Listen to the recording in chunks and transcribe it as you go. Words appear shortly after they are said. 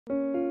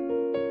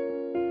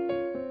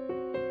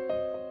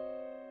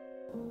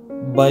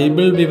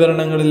Bible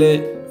വിവരണങ്ങളിലെ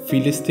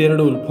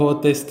ഫിലിസ്ത്യരുടെ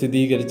ഉത്ഭവത്തെ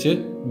സ്ഥിരീകരിച്ച്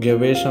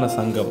ഗവേഷണ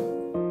സംഘം.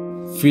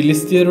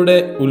 ഫിലിസ്ത്യരുടെ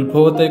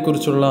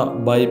ഉത്ഭവത്തെക്കുറിച്ചുള്ള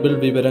ബൈബിൾ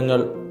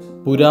വിവരങ്ങൾ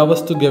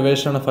പുരാവസ്തു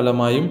ഗവേഷണ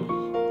ഫലമായും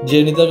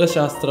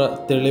ജനിതകശാസ്ത്ര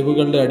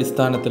തെളിവുകളുടെ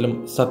അടിസ്ഥാനത്തിലും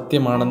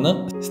സത്യമാണെന്ന്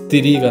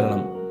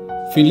സ്ഥിരീകരണം.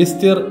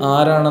 ഫിലിസ്ത്യർ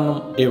ആരാണെന്നും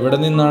എവിടെ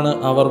നിന്നാണ്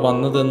അവർ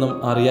വന്നതെന്നും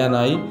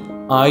അറിയാനായി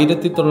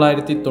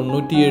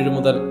 1997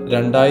 മുതൽ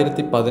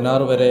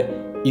 2016 വരെ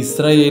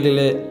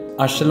ഇസ്രായേലിലെ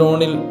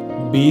അഷലോണിൽ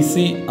BC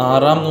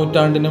 6-ാം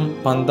നൂറ്റാണ്ടിനും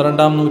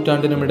 12-ാം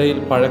നൂറ്റാണ്ടിനുമിടയിൽ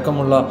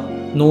പഴക്കമുള്ള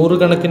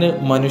നൂറുകണക്കിന്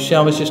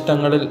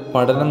മനുഷ്യാവശിഷ്ടങ്ങളിൽ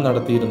പഠനം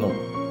നടത്തിയിരുന്നു.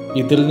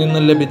 ഇതിൽ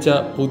നിന്നും ലഭിച്ച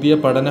പുതിയ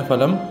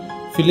പഠനഫലം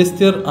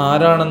ഫിലിസ്ത്യർ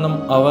ആരാണെന്നും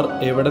അവർ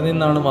എവിടെ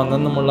നിന്നാണ്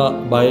വന്നെന്നുമുള്ള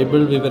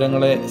ബൈബിൾ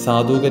വിവരങ്ങളെ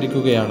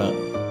സാധൂകരിക്കുകയാണ്.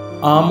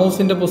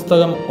 ആമോസിന്റെ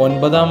പുസ്തകം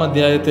 9-ാം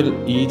അധ്യായത്തിൽ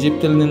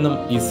ഈജിപ്തിൽ നിന്നും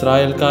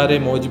ഇസ്രായേൽക്കാരെ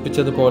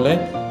മോചിപ്പിച്ചതുപോലെ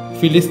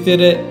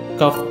ഫിലിസ്ത്യരെ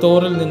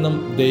കഫ്തോറിൽ നിന്നും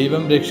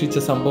ദൈവം രക്ഷിച്ച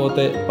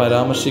സംഭവത്തെ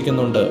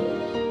പരാമർശിക്കുന്നുണ്ട്.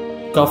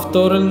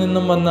 കഫ്തോറിൽ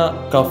നിന്നും വന്ന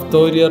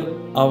കഫ്തോര്യർ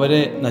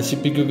അവരെ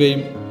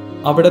നശിപ്പിക്കുകയും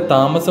അവിടെ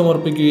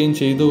താമസമർപ്പിക്കുകയും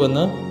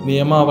ചെയ്തുവെന്ന്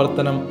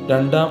നിയമാവർത്തനം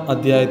 2-ാം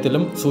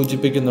അധ്യായത്തിലും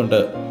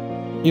സൂചിപ്പിക്കുന്നുണ്ട്.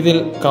 ഇതിൽ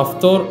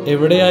കഫ്തോർ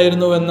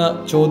എവിടെയായിരുന്നുവെന്ന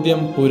ചോദ്യം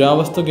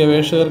പുരാവസ്തു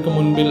ഗവേഷകർക്ക്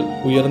മുൻപിൽ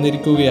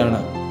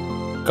ഉയർന്നിരിക്കുകയാണ്.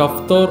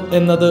 കഫ്തോർ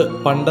എന്നത്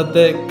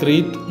പണ്ടത്തെ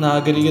ക്രീറ്റ്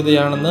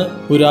നാഗരികതയാണെന്ന്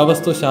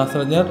പുരാവസ്തു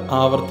ശാസ്ത്രജ്ഞർ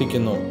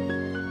ആവർത്തിക്കുന്നു.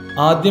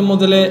 ആദ്യം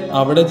മുതലേ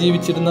അവിടെ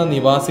ജീവിച്ചിരുന്ന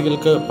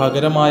നിവാസികൾക്ക്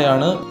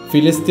പകരമായാണ്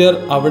ഫിലിസ്ത്യർ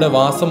അവിടെ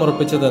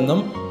വാസമുറപ്പിച്ചതെന്നും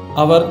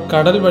അവർ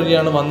കടൽ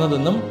വഴിയാണ്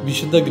വന്നതെന്നും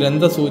വിശുദ്ധ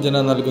ഗ്രന്ഥ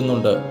സൂചന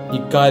നൽകുന്നുണ്ട്.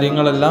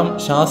 ഇക്കാര്യങ്ങളെല്ലാം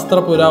ശാസ്ത്ര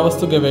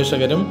പുരാവസ്തു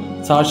ഗവേഷകരും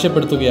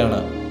സാക്ഷ്യപ്പെടുത്തുകയാണ്.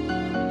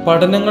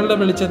 പഠനങ്ങളുടെ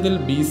വെളിച്ചത്തിൽ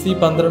BC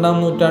 12-ാം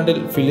നൂറ്റാണ്ടിൽ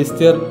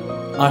ഫിലിസ്ത്യർ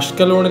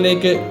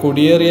അഷ്കലോണിലേക്ക്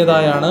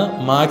കുടിയേറിയതായാണ്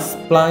മാക്സ്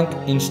പ്ലാങ്ക്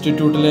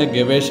ഇൻസ്റ്റിറ്റ്യൂട്ടിലെ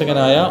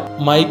ഗവേഷകനായ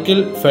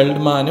മൈക്കിൾ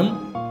ഫെൽഡ്മാനും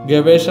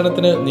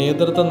ഗവേഷണത്തിന്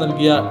നേതൃത്വം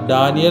നൽകിയ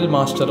ഡാനിയൽ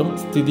മാസ്റ്ററും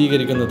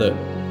സ്ഥിരീകരിക്കുന്നത്.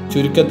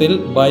 ചുരുക്കത്തിൽ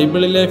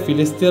ബൈബിളിലെ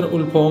ഫിലിസ്ത്യർ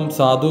ഉത്ഭവം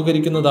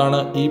സാധൂകരിക്കുന്നതാണ്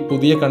ഈ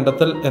പുതിയ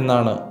കണ്ടെത്തൽ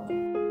എന്നാണ്.